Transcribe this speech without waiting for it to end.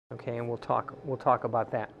Okay, and we'll talk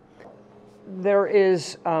about that. There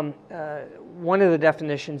is one of the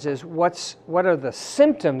definitions is what are the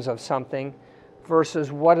symptoms of something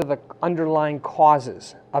versus what are the underlying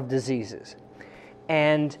causes of diseases.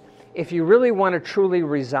 And if you really want to truly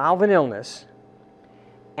resolve an illness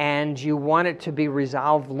and you want it to be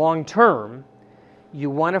resolved long term, you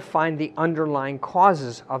want to find the underlying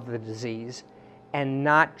causes of the disease and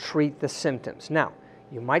not treat the symptoms. Now,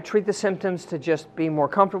 you might treat the symptoms to just be more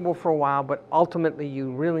comfortable for a while, but ultimately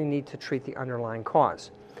you really need to treat the underlying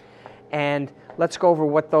cause. And let's go over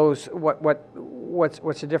what's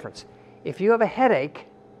the difference. If you have a headache,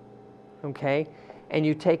 okay, and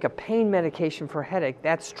you take a pain medication for a headache,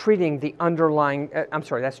 that's treating the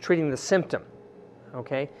that's treating the symptom,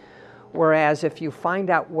 okay? Whereas if you find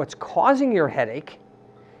out what's causing your headache,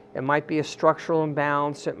 it might be a structural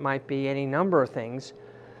imbalance, it might be any number of things,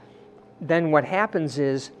 then what happens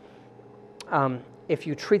is if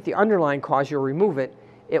you treat the underlying cause, you'll remove it,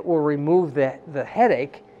 it will remove the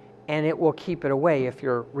headache and it will keep it away if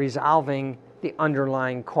you're resolving the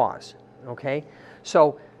underlying cause, okay?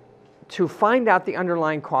 So to find out the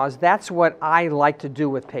underlying cause, that's what I like to do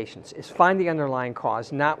with patients, is find the underlying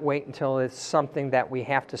cause, not wait until it's something that we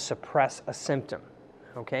have to suppress a symptom,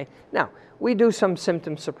 okay? Now, we do some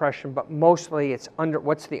symptom suppression, but mostly it's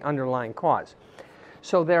what's the underlying cause.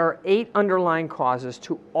 So there are 8 underlying causes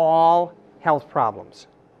to all health problems,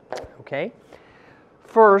 okay?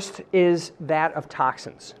 First is that of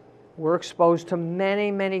toxins. We're exposed to many,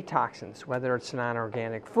 many toxins, whether it's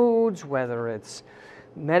non-organic foods, whether it's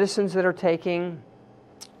medicines that are taking.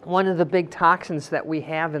 One of the big toxins that we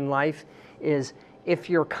have in life is if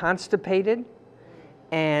you're constipated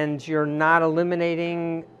and you're not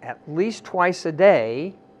eliminating at least twice a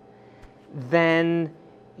day, then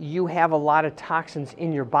you have a lot of toxins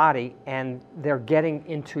in your body and they're getting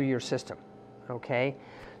into your system, okay?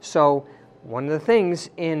 So one of the things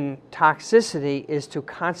in toxicity is to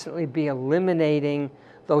constantly be eliminating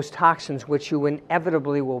those toxins which you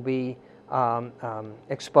inevitably will be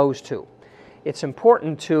exposed to. It's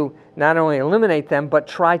important to not only eliminate them, but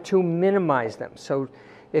try to minimize them. So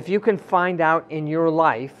if you can find out in your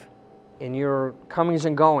life, in your comings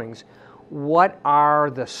and goings, what are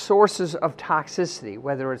the sources of toxicity,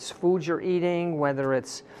 whether it's food you're eating, whether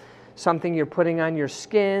it's something you're putting on your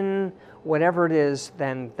skin, whatever it is,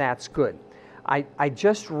 then that's good. I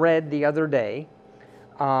just read the other day,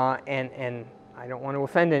 and I don't want to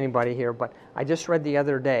offend anybody here, but I just read the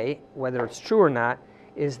other day, whether it's true or not,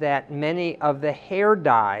 is that many of the hair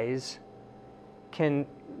dyes can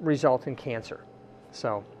result in cancer.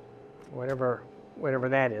 So whatever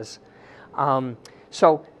that is.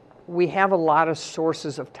 So we have a lot of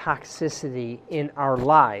sources of toxicity in our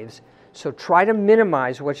lives, so try to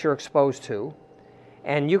minimize what you're exposed to.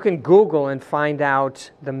 And you can Google and find out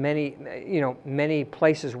the many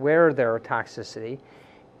places where there are toxicity,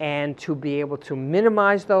 and to be able to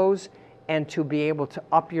minimize those and to be able to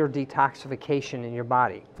up your detoxification in your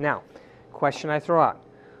body. Now, question I throw out.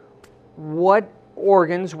 What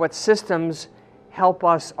organs, what systems help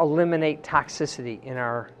us eliminate toxicity in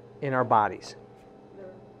our bodies?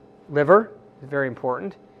 Liver is very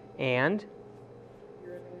important, and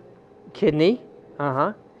kidney,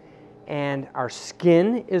 and our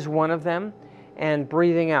skin is one of them, and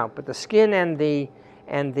breathing out. But the skin and the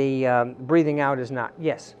breathing out is not.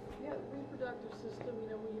 Yes. Yeah, reproductive system.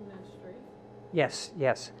 When you menstruate. Yes,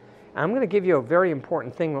 yes. I'm going to give you a very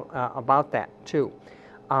important thing about that too.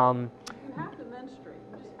 You have to menstruate.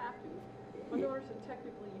 You just have to. In order to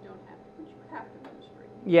technically, you don't have to, but you have to menstruate.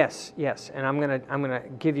 Yes, yes, and I'm gonna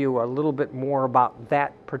give you a little bit more about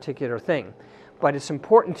that particular thing, but it's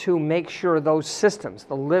important to make sure those systems,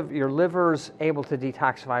 your liver's able to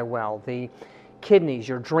detoxify well, the kidneys,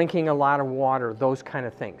 you're drinking a lot of water, those kind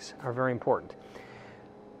of things are very important.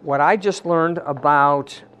 What I just learned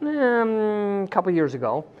about a couple years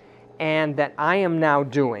ago, and that I am now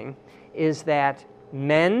doing, is that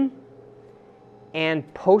men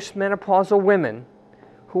and postmenopausal women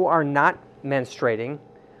who are not menstruating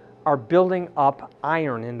are building up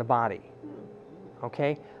iron in the body,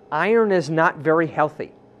 okay? Iron is not very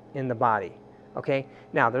healthy in the body, okay?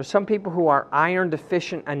 Now, there's some people who are iron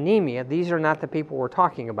deficient anemia. These are not the people we're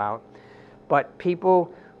talking about, but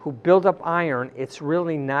people who build up iron, it's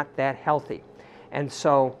really not that healthy. And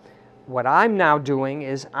so what I'm now doing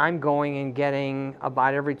is I'm going and getting,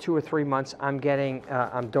 about every 2 or 3 months, I'm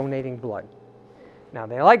donating blood. Now,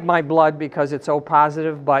 they like my blood because it's O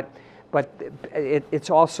positive, but it's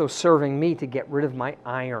also serving me to get rid of my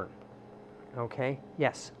iron. Okay?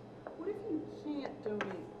 Yes? What if you can't donate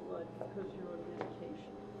blood because you're on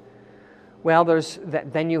medication? Well,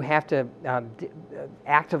 then you have to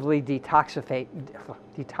actively detoxify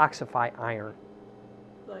iron.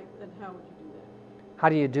 Like, and how would you do that? How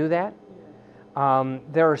do you do that? Yeah.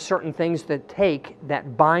 There are certain things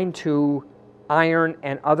that bind to iron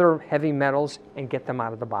and other heavy metals and get them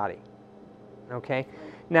out of the body. Okay? Right.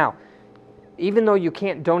 Now, even though you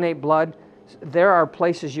can't donate blood, there are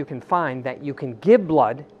places you can find that you can give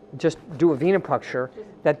blood, just do a venipuncture,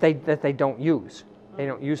 that they don't use. They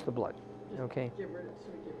don't use the blood. Okay? Get rid of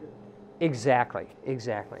it. Exactly.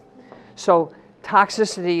 So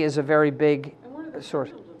toxicity is a very big And what are the source.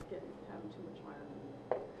 symptoms of having too much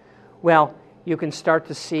iron? Well, you can start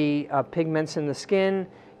to see pigments in the skin.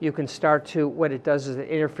 You can start to, what it does is it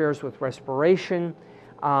interferes with respiration.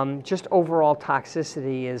 Just overall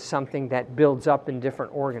toxicity is something that builds up in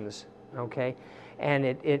different organs, okay? And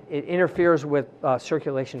it interferes with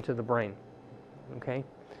circulation to the brain, okay?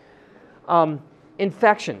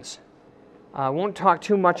 Infections. I won't talk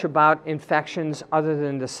too much about infections other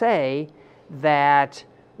than to say that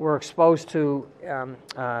we're exposed to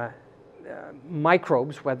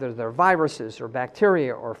microbes, whether they're viruses or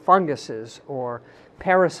bacteria or funguses or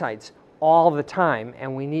parasites, all the time,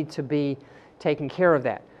 and we need to be taking care of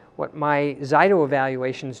that. What my Zyto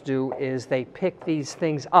evaluations do is they pick these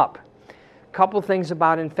things up. A couple things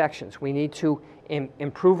about infections. We need to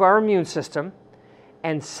improve our immune system,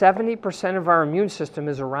 and 70% of our immune system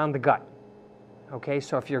is around the gut. Okay,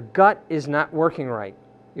 so if your gut is not working right,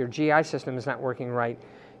 your GI system is not working right,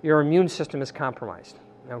 your immune system is compromised.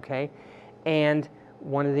 Okay, and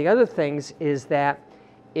one of the other things is that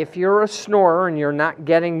if you're a snorer and you're not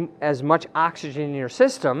getting as much oxygen in your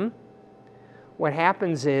system, what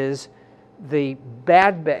happens is the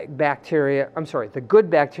good bacteria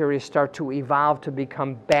start to evolve to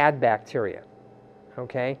become bad bacteria,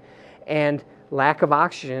 okay? And lack of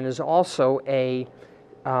oxygen is also an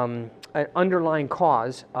underlying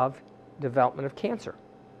cause of development of cancer,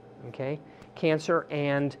 okay? Cancer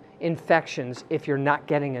and infections if you're not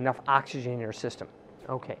getting enough oxygen in your system,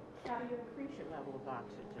 okay? How do you increase your level of oxygen?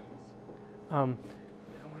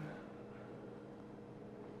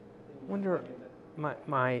 Wonder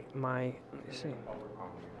my let me see.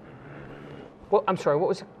 Well, I'm sorry, what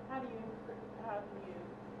was it? How do you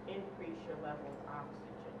increase your level of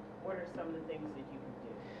oxygen? What are some of the things that you can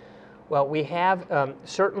do? Well, we have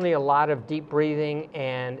certainly a lot of deep breathing,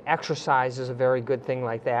 and exercise is a very good thing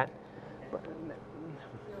like that.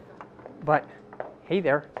 But hey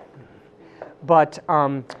there. But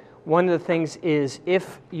one of the things is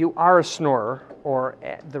if you are a snorer, or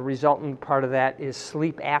the resultant part of that is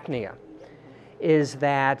sleep apnea, is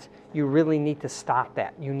that you really need to stop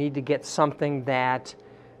that. You need to get something that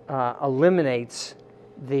eliminates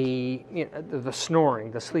the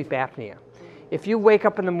snoring, the sleep apnea. If you wake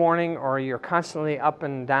up in the morning or you're constantly up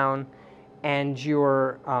and down and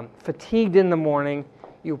you're fatigued in the morning,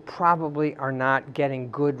 you probably are not getting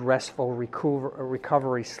good restful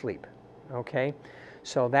recovery sleep, okay?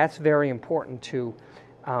 So that's very important to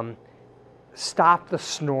stop the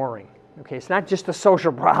snoring, okay? It's not just a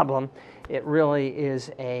social problem, it really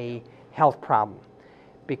is a health problem.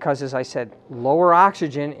 Because as I said, lower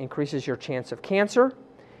oxygen increases your chance of cancer,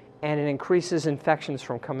 and it increases infections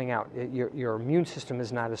from coming out. Your immune system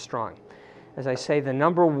is not as strong. As I say, the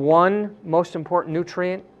number one most important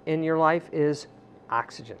nutrient in your life is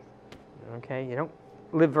oxygen. Okay, you don't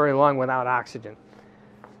live very long without oxygen.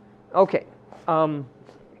 Okay,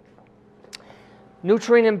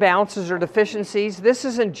 nutrient imbalances or deficiencies. This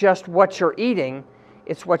isn't just what you're eating,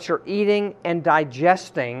 it's what you're eating and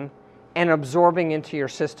digesting and absorbing into your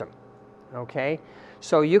system. Okay,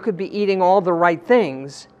 so you could be eating all the right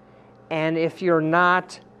things, and if you're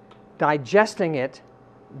not digesting it,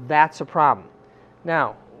 that's a problem.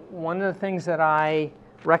 Now, one of the things that I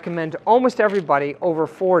recommend to almost everybody over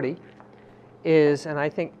 40 is, and I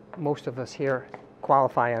think most of us here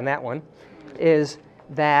qualify on that one, is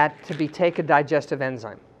that to take a digestive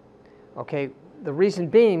enzyme. Okay, the reason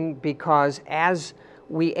being because as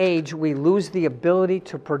we age, we lose the ability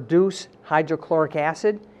to produce hydrochloric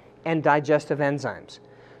acid and digestive enzymes.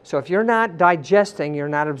 So if you're not digesting, you're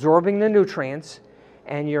not absorbing the nutrients,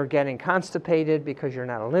 and you're getting constipated because you're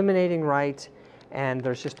not eliminating right, and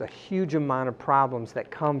there's just a huge amount of problems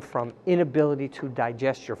that come from inability to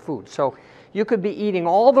digest your food. So you could be eating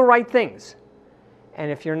all the right things,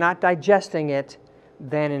 and if you're not digesting it,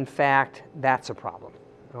 then in fact, that's a problem,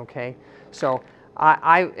 okay? So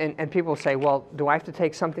and people say, well, do I have to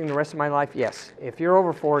take something the rest of my life? Yes. If you're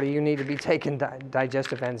over 40, you need to be taking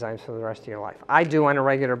digestive enzymes for the rest of your life. I do on a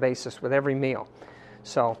regular basis with every meal.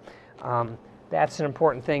 So that's an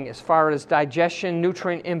important thing as far as digestion,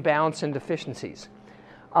 nutrient imbalance, and deficiencies.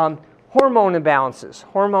 Hormone imbalances,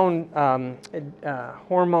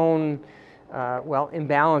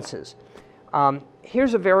 imbalances.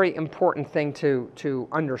 Here's a very important thing to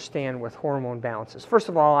understand with hormone balances. First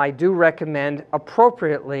of all, I do recommend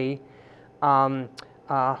appropriately hormone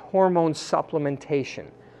supplementation,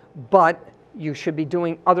 but you should be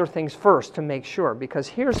doing other things first to make sure, because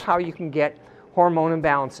here's how you can get hormone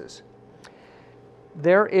imbalances.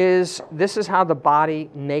 This is how the body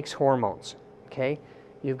makes hormones, okay?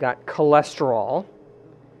 You've got cholesterol,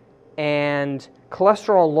 and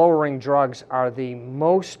cholesterol-lowering drugs are the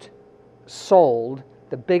most sold,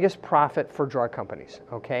 the biggest profit for drug companies,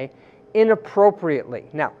 okay? Inappropriately.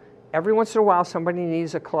 Now, every once in a while somebody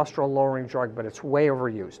needs a cholesterol-lowering drug, but it's way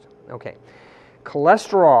overused, okay?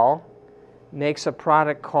 Cholesterol makes a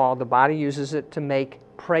product called, the body uses it to make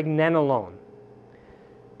pregnenolone.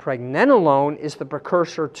 Pregnenolone is the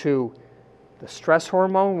precursor to the stress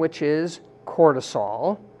hormone, which is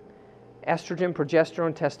cortisol, estrogen,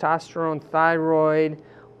 progesterone, testosterone, thyroid,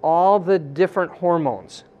 all the different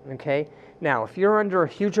hormones, okay? Now, if you're under a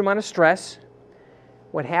huge amount of stress,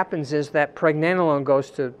 what happens is that pregnenolone goes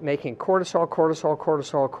to making cortisol, cortisol,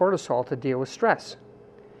 cortisol, cortisol to deal with stress.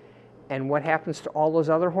 And what happens to all those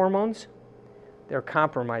other hormones? They're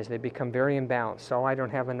compromised. They become very imbalanced. So I don't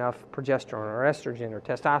have enough progesterone or estrogen or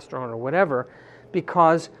testosterone or whatever,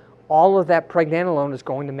 because all of that pregnenolone is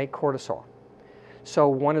going to make cortisol. So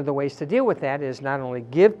one of the ways to deal with that is not only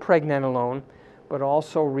give pregnenolone, but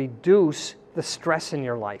also reduce the stress in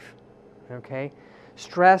your life, okay?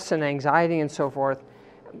 Stress and anxiety and so forth,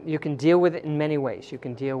 you can deal with it in many ways. You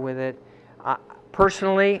can deal with it,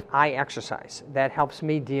 personally, I exercise. That helps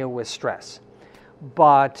me deal with stress.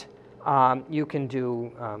 But you can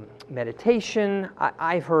do meditation.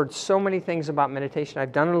 I've heard so many things about meditation.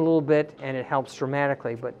 I've done it a little bit, and it helps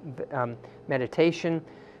dramatically. But meditation,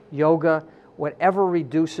 yoga, whatever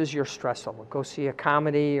reduces your stress level. Go see a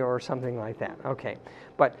comedy or something like that. Okay.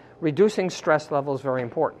 But reducing stress level is very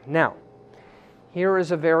important. Now, here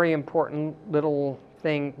is a very important little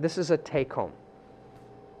thing. This is a take-home.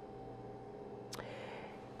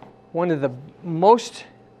 One of the most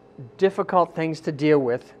difficult things to deal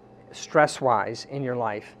with stress-wise in your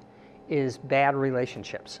life is bad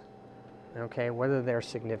relationships, okay? Whether they're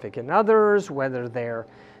significant others, whether they're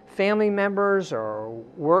family members or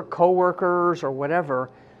co-workers or whatever,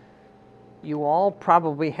 you all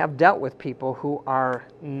probably have dealt with people who are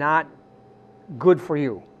not good for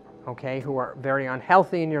you, okay? Who are very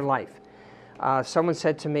unhealthy in your life. Someone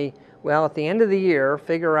said to me, well, at the end of the year,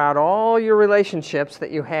 figure out all your relationships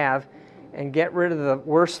that you have and get rid of the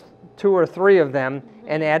worst 2 or 3 of them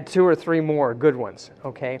and add 2 or 3 more good ones,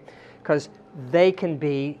 okay? Because they can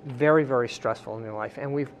be very, very stressful in your life,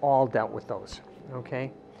 and we've all dealt with those,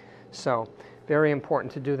 okay? So very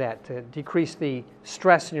important to do that, to decrease the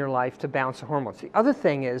stress in your life, to balance the hormones. The other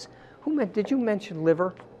thing is, did you mention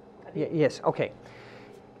liver? Yes, okay.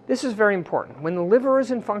 This is very important. When the liver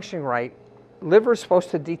isn't functioning right, liver is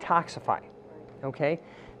supposed to detoxify, okay?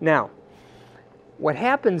 Now, what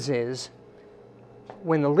happens is,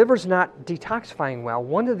 when the liver's not detoxifying well,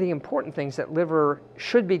 one of the important things that liver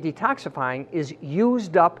should be detoxifying is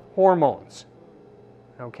used up hormones,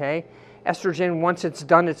 okay? Estrogen, once it's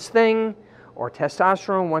done its thing, or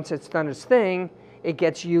testosterone, once it's done its thing, it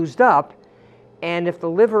gets used up, and if the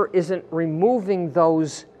liver isn't removing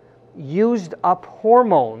those used up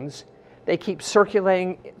hormones, they keep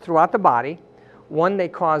circulating throughout the body. One, they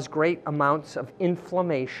cause great amounts of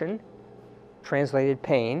inflammation, translated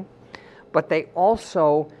pain, but they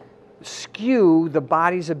also skew the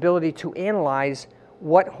body's ability to analyze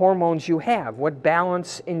what hormones you have, what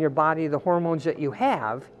balance in your body, the hormones that you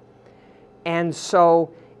have. And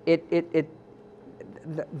so the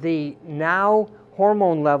now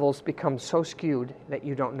hormone levels become so skewed that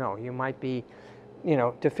you don't know. You might be,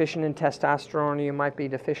 deficient in testosterone, or you might be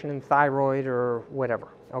deficient in thyroid or whatever,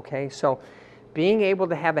 okay? So being able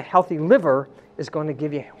to have a healthy liver is going to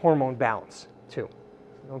give you hormone balance too,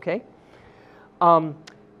 okay?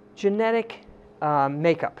 Genetic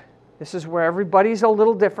makeup. This is where everybody's a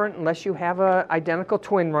little different, unless you have an identical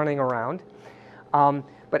twin running around.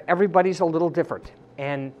 But everybody's a little different.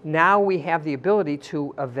 And now we have the ability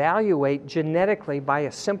to evaluate genetically by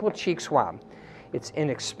a simple cheek swab. It's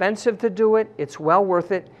inexpensive to do it. It's well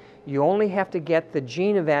worth it. You only have to get the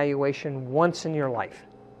gene evaluation once in your life,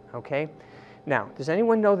 okay? Now, does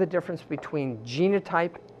anyone know the difference between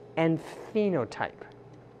genotype and phenotype?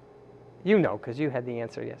 You know, because you had the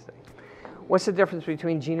answer yesterday. What's the difference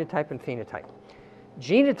between genotype and phenotype?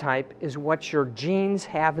 Genotype is what your genes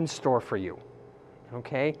have in store for you,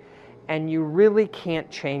 okay? And you really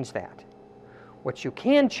can't change that. What you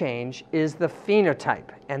can change is the phenotype,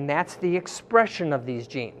 and that's the expression of these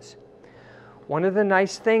genes. One of the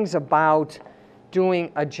nice things about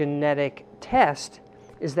doing a genetic test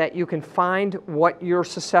is that you can find what you're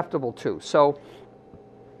susceptible to. So,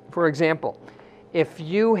 for example, if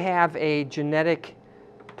you have a genetic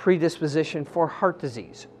predisposition for heart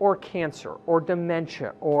disease or cancer or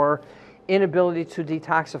dementia or inability to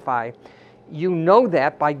detoxify, you know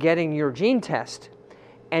that by getting your gene test,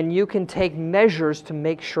 and you can take measures to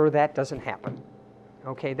make sure that doesn't happen.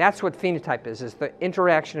 Okay, that's what phenotype is the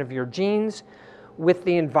interaction of your genes with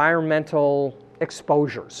the environmental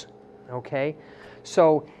exposures. Okay,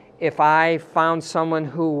 so if I found someone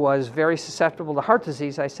who was very susceptible to heart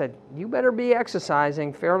disease, I said, you better be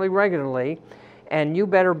exercising fairly regularly, and you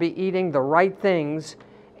better be eating the right things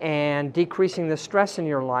and decreasing the stress in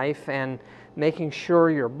your life and making sure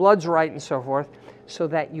your blood's right and so forth, so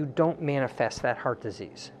that you don't manifest that heart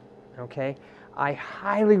disease. Okay? I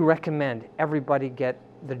highly recommend everybody get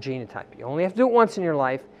the genotype. You only have to do it once in your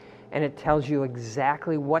life, and it tells you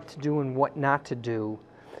exactly what to do and what not to do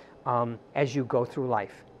as you go through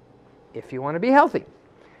life, if you want to be healthy.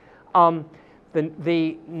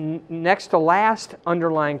 The next to last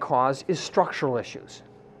underlying cause is structural issues.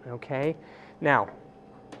 Okay? Now,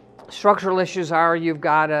 structural issues are you've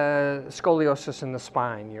got a scoliosis in the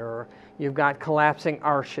spine, you've got collapsing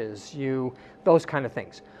arches, those kind of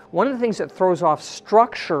things. One of the things that throws off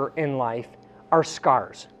structure in life are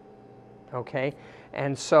scars. Okay?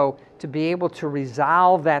 And so to be able to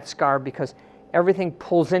resolve that scar, because everything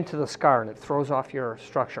pulls into the scar and it throws off your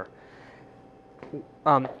structure.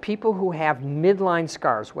 People who have midline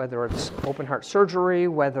scars, whether it's open heart surgery,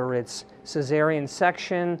 whether it's cesarean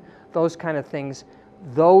section, those kind of things,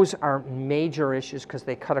 those are major issues because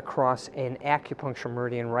they cut across an acupuncture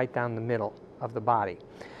meridian right down the middle of the body.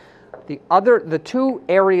 The two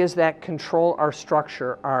areas that control our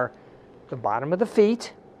structure are the bottom of the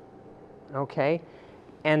feet, okay,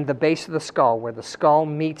 and the base of the skull, where the skull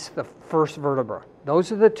meets the first vertebra.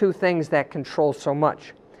 Those are the two things that control so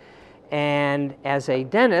much. And as a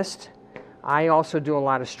dentist, I also do a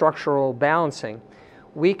lot of structural balancing.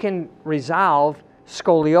 We can resolve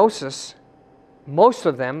scoliosis, most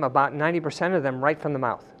of them, about 90% of them, right from the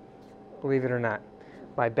mouth, believe it or not,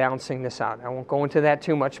 by balancing this out. I won't go into that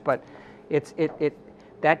too much, but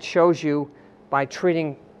that shows you by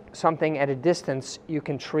treating something at a distance, you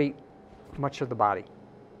can treat much of the body.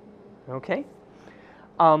 Okay?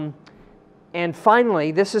 And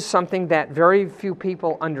finally, this is something that very few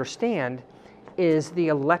people understand, is the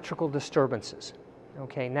electrical disturbances.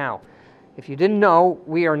 Okay, now, if you didn't know,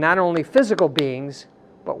 we are not only physical beings,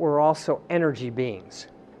 but we're also energy beings.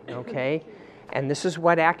 Okay? And this is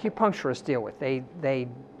what acupuncturists deal with. They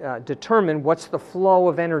determine what's the flow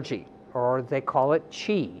of energy, or they call it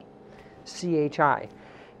chi, C-H-I.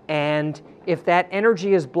 And if that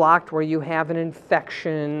energy is blocked where you have an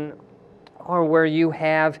infection or where you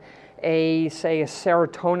have say a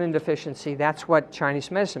serotonin deficiency, that's what Chinese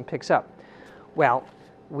medicine picks up. Well,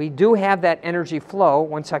 we do have that energy flow.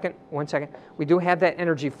 One second. We do have that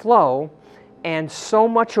energy flow, and so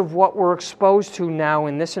much of what we're exposed to now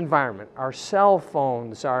in this environment, our cell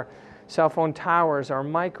phones, our cell phone towers, our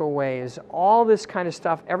microwaves, all this kind of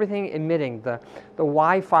stuff, everything emitting, the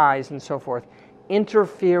Wi-Fis and so forth,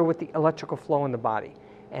 interfere with the electrical flow in the body.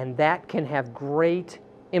 And that can have great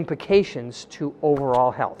implications to overall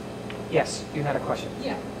health. Yes, you had a question.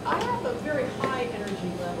 Yeah, I have a very high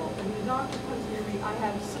energy level, and the doctor comes near me, I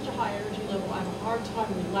have such a high energy level, I have a hard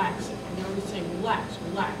time relaxing. And they're always saying, relax,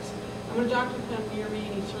 relax. And when a doctor comes near me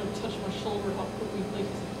and he sort of touched my shoulder, how quickly he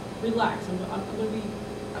says, relax, I'm going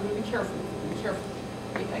to be careful, be careful.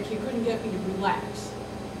 He couldn't get me to relax.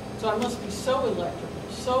 So I must be so electrical,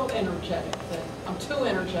 so energetic, that I'm too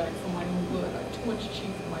energetic for my own good. I have too much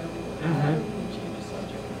chi for my own good. I don't need to change the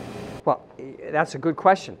subject. Well, that's a good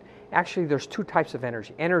question. Actually, there's two types of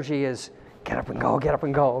energy. Energy is get up and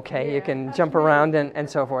go, okay? Yeah, you can jump around and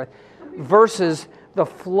so forth. Versus the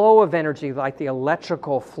flow of energy, like the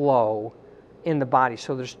electrical flow in the body.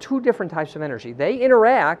 So there's two different types of energy. They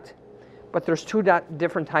interact, but there's two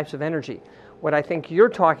different types of energy. What I think you're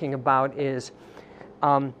talking about is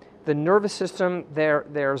the nervous system.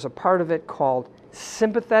 There's a part of it called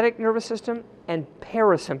sympathetic nervous system and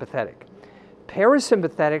parasympathetic.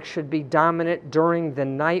 Parasympathetic should be dominant during the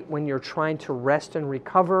night when you're trying to rest and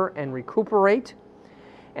recover and recuperate,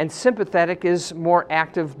 and sympathetic is more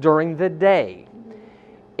active during the day.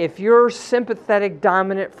 If you're sympathetic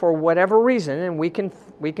dominant for whatever reason, and we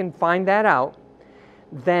can find that out,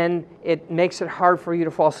 then it makes it hard for you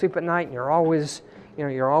to fall asleep at night, and you're always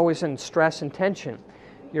in stress and tension.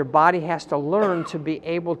 Your body has to learn to be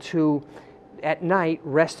able to at night,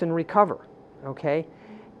 rest and recover, okay?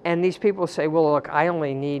 And these people say, well, look, I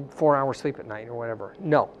only need 4 hours sleep at night or whatever.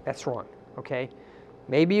 No, that's wrong, okay?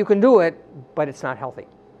 Maybe you can do it, but it's not healthy,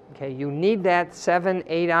 okay? You need that 7,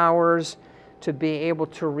 8 hours to be able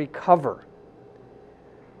to recover.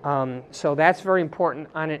 So that's very important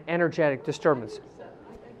on an energetic disturbance.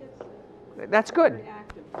 That's good.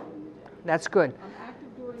 That's good. I'm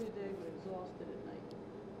active during the day, but exhausted at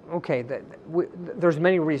night. Okay, there's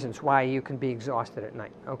many reasons why you can be exhausted at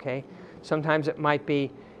night, okay? Sometimes it might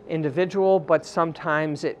be individual, but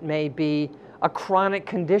sometimes it may be a chronic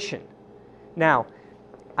condition. Now,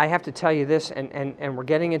 I have to tell you this, and we're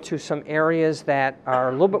getting into some areas that are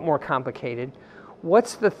a little bit more complicated.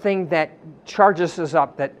 What's the thing that charges us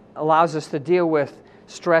up, that allows us to deal with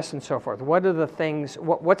stress and so forth? What are the things,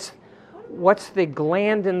 what's the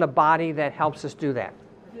gland in the body that helps us do that?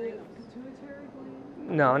 The pituitary gland?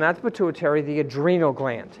 No, not the pituitary, the adrenal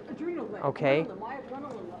gland. Adrenal gland. Okay. My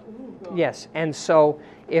adrenaline. Ooh, God. Yes, and so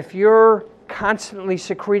if you're constantly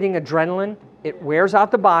secreting adrenaline, it wears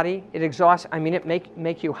out the body, it exhausts, I mean, it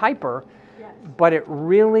make you hyper, Yes. but it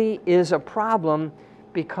really is a problem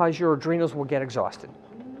because your adrenals will get exhausted,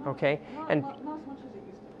 okay? And Not as much as it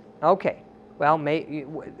used to be. okay, well,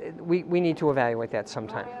 we need to evaluate that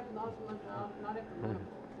sometime. Not after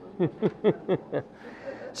menopause.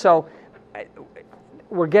 So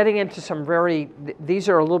we're getting into some these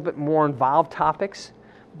are a little bit more involved topics,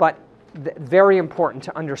 but very important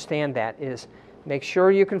to understand that is make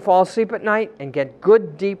sure you can fall asleep at night and get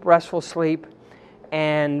good, deep, restful sleep,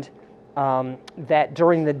 and that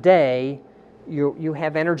during the day you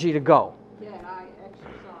have energy to go. Yeah, and I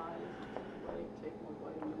exercise, take my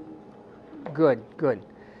vitamins. Good, good.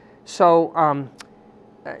 So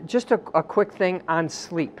just a quick thing on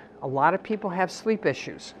sleep. A lot of people have sleep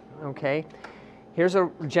issues, okay? Here's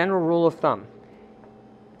a general rule of thumb.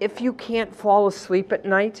 If you can't fall asleep at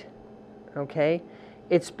night, okay,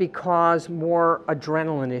 it's because more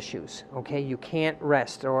adrenaline issues, okay? You can't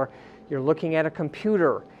rest, or you're looking at a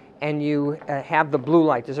computer and you have the blue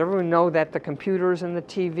light. Does everyone know that the computers and the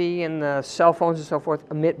TV and the cell phones and so forth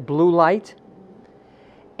emit blue light?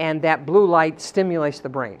 And that blue light stimulates the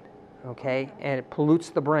brain, okay? And it pollutes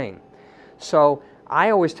the brain. So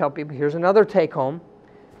I always tell people, here's another take home.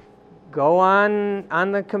 Go on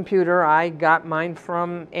the computer. I got mine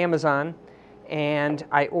from Amazon, and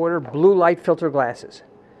I ordered blue light filter glasses.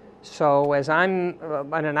 So as I'm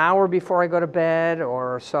about an hour before I go to bed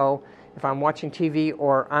or so, if I'm watching TV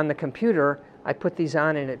or on the computer, I put these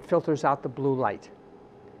on and it filters out the blue light.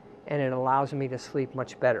 And it allows me to sleep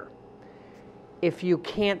much better. If you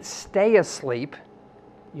can't stay asleep,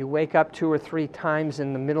 you wake up 2 or 3 times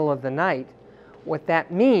in the middle of the night, what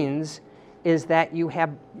that means is that you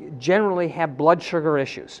generally have blood sugar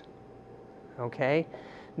issues, okay?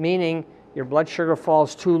 Meaning your blood sugar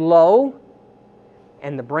falls too low,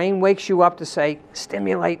 and the brain wakes you up to say,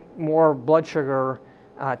 stimulate more blood sugar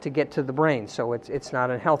to get to the brain, so it's not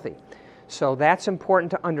unhealthy. So that's important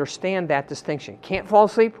to understand that distinction. Can't fall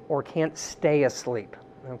asleep or can't stay asleep,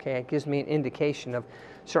 okay? It gives me an indication of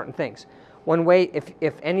certain things. One way,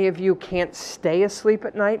 if any of you can't stay asleep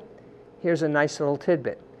at night, here's a nice little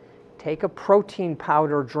tidbit. Take a protein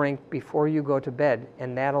powder drink before you go to bed,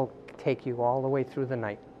 and that'll take you all the way through the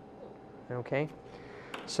night, okay?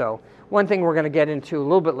 So one thing we're going to get into a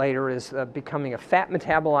little bit later is becoming a fat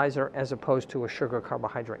metabolizer as opposed to a sugar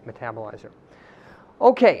carbohydrate metabolizer.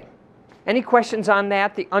 Okay, any questions on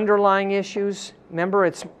that, the underlying issues? Remember,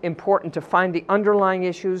 it's important to find the underlying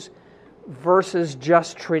issues versus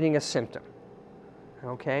just treating a symptom,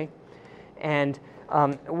 okay? And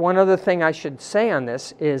one other thing I should say on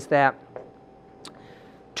this is that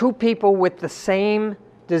 2 people with the same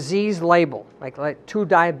disease label, like 2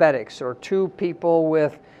 diabetics, or 2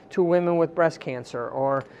 women with breast cancer,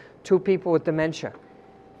 or 2 people with dementia,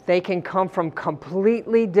 they can come from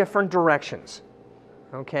completely different directions,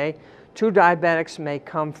 okay? 2 diabetics may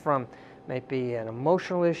come from maybe an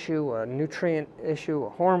emotional issue, a nutrient issue, a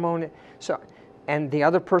hormone, and the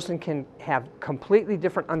other person can have completely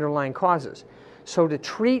different underlying causes. So to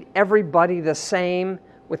treat everybody the same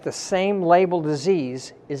with the same label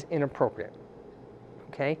disease is inappropriate,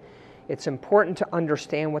 okay? It's important to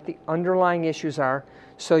understand what the underlying issues are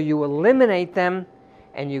so you eliminate them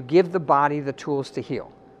and you give the body the tools to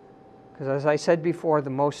heal. Because as I said before,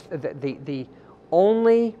 the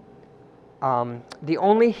only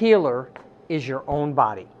healer is your own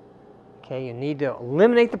body, okay? You need to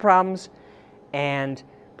eliminate the problems and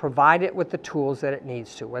provide it with the tools that it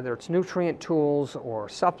needs to, whether it's nutrient tools or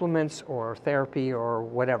supplements or therapy or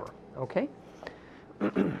whatever, okay?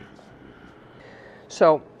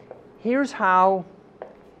 So here's how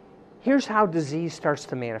here's how disease starts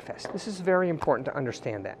to manifest. This is very important to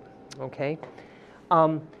understand that, okay?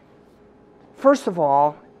 First of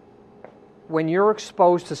all, when you're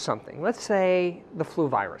exposed to something, let's say the flu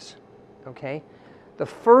virus, okay? The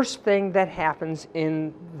first thing that happens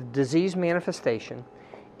in the disease manifestation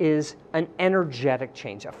is an energetic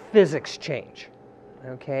change, a physics change,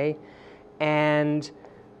 okay? And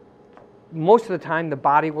most of the time, the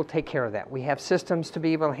body will take care of that. We have systems to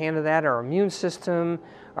be able to handle that, our immune system,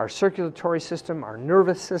 our circulatory system, our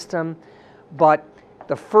nervous system. But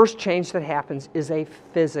the first change that happens is a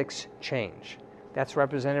physics change. That's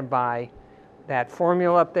represented by that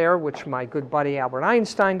formula up there, which my good buddy Albert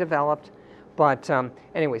Einstein developed. But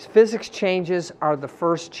anyways, physics changes are the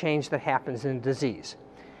first change that happens in disease.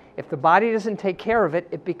 If the body doesn't take care of it,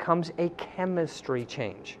 it becomes a chemistry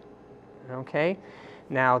change, okay?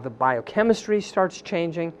 Now, the biochemistry starts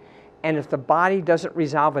changing, and if the body doesn't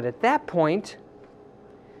resolve it at that point,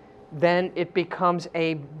 then it becomes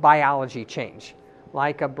a biology change,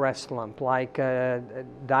 like a breast lump, like a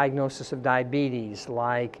diagnosis of diabetes,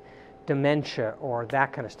 like dementia, or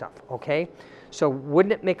that kind of stuff, okay? So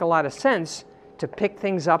wouldn't it make a lot of sense to pick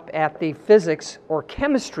things up at the physics or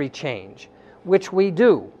chemistry change, which we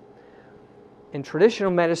do? In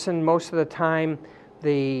traditional medicine, most of the time,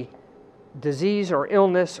 the disease or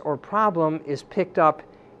illness or problem is picked up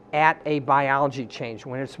at a biology change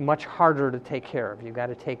when it's much harder to take care of. You've got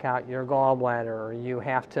to take out your gallbladder, or you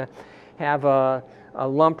have to have a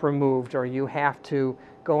lump removed, or you have to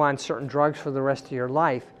go on certain drugs for the rest of your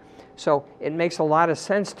life. So it makes a lot of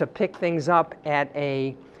sense to pick things up at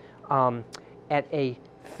a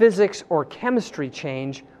physics or chemistry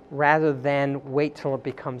change rather than wait till it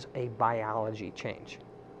becomes a biology change.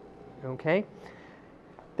 Okay?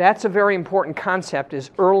 That's a very important concept,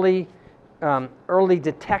 is early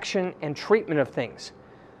detection and treatment of things.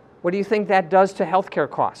 What do you think that does to healthcare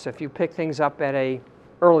costs if you pick things up at an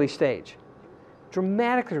early stage?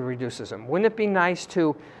 Dramatically reduces them. Wouldn't it be nice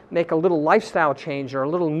to make a little lifestyle change or a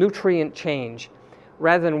little nutrient change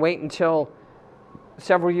rather than wait until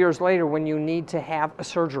several years later when you need to have a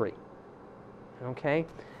surgery? Okay?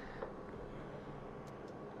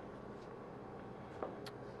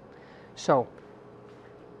 So,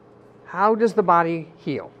 how does the body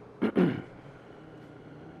heal?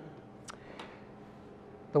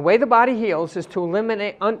 The way the body heals is to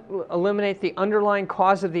eliminate the underlying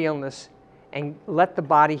cause of the illness and let the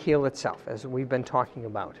body heal itself, as we've been talking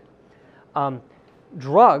about.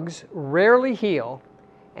 Drugs rarely heal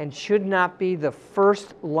and should not be the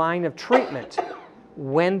first line of treatment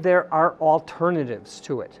when there are alternatives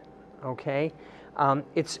to it, okay?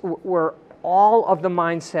 We're all of the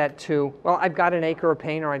mindset to, well, I've got an ache or a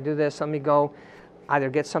pain, or I do this, let me go either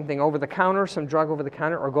get something over the counter, some drug over the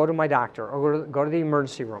counter, or go to my doctor, or go to the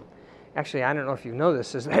emergency room. Actually, I don't know if you know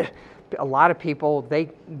this, is that a lot of people,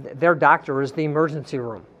 their doctor is the emergency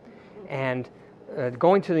room. And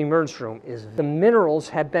going to the emergency room is, the minerals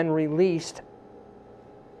have been released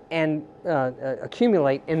and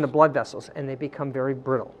accumulate in the blood vessels, and they become very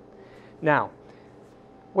brittle. Now,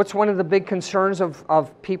 what's one of the big concerns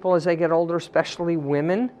of people as they get older, especially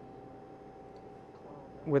women,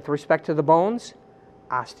 with respect to the bones?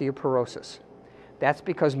 Osteoporosis. That's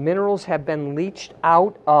because minerals have been leached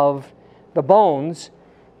out of the bones,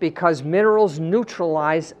 because minerals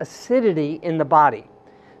neutralize acidity in the body.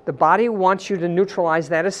 The body wants you to neutralize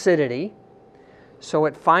that acidity, so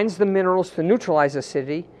it finds the minerals to neutralize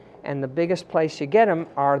acidity, and the biggest place you get them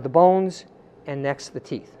are the bones and next to the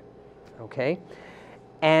teeth, okay?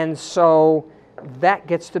 And so that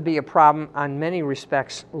gets to be a problem on many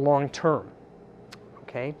respects long term,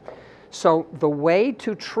 okay? So the way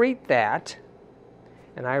to treat that,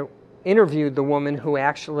 and I interviewed the woman who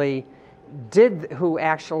actually did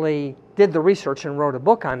the research and wrote a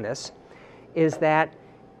book on this, is that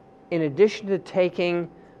in addition to taking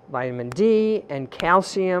vitamin D and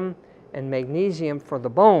calcium and magnesium for the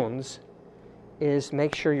bones, is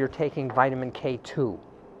make sure you're taking vitamin K2,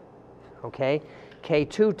 okay?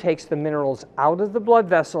 K2 takes the minerals out of the blood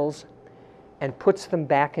vessels and puts them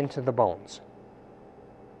back into the bones.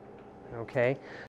 Okay?